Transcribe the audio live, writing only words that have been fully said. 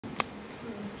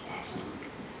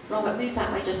Robert, move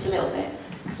that way just a little bit,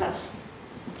 because that's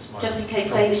just in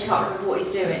case David can't remember what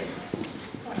he's doing.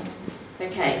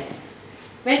 Okay,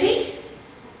 ready?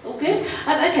 All good?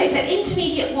 Okay, so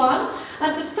intermediate 1.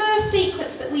 The first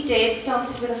sequence that we did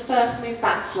started with a first move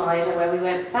back slider where we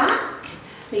went back,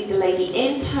 lead the lady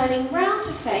in, turning round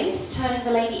to face, turning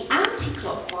the lady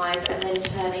anti-clockwise, and then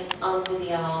turning under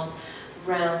the arm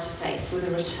round to face with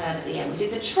a return at the end. We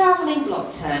did the travelling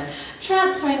block turn,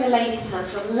 transferring the lady's hand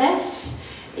from left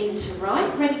into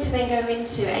right, ready to then go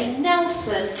into a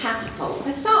Nelson catapult. So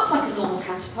it starts like a normal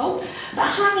catapult, but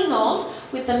hanging on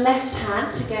with the left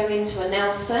hand to go into a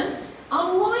Nelson,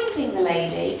 unwinding the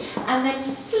lady, and then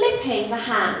flipping the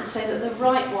hand so that the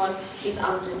right one is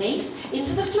underneath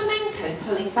into the flamenco,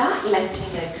 pulling back,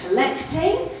 letting go,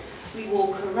 collecting. We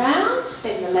walk around,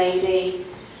 spin the lady,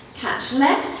 catch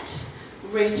left,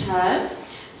 return.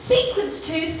 Sequence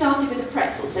 2 started with the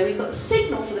pretzel, so we've got the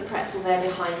signal for the pretzel there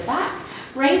behind the back,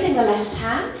 raising the left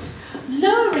hand,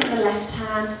 lowering the left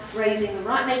hand, raising the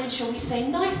right, making sure we stay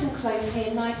nice and close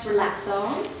here, nice relaxed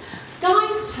arms.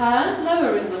 Guy's turn,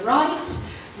 lowering the right,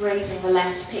 raising the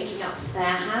left, picking up the spare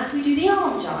hand. We do the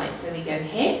arm jive, so we go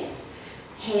hip,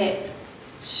 hip,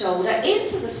 shoulder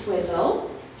into the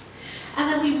swizzle, and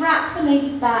then we wrap the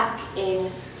lady back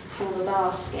in for the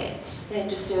basket. Then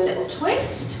just do a little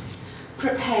twist,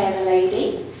 prepare the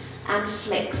lady, and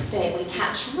flick spin. We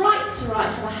catch right to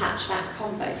right for the hatchback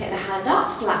combo. Take the hand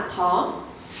up, flat palm,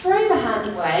 throw the hand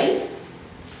away,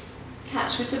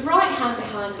 catch with the right hand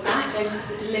behind the back, notice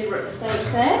the deliberate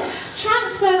mistake there,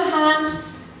 transfer the hand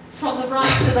from the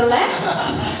right to the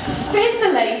left, spin the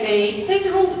lady. These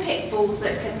are all the pitfalls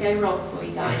that can go wrong for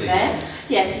you guys there.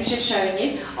 Yes, we're just showing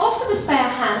you. Off with the spare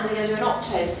hand, we're going to do an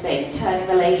octo spin, turning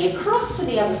the lady across to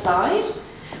the other side,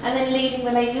 and then leading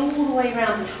the lady all the way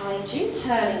around behind you,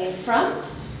 turning in front,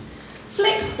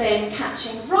 flick spin,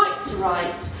 catching right to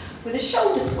right with a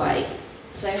shoulder sway.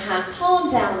 So hand palm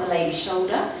down on the lady's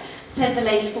shoulder, send the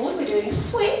lady forward. We're doing a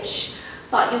switch,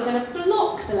 but you're going to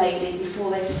block the lady before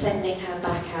then sending her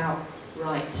back out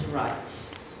right to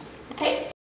right. Okay?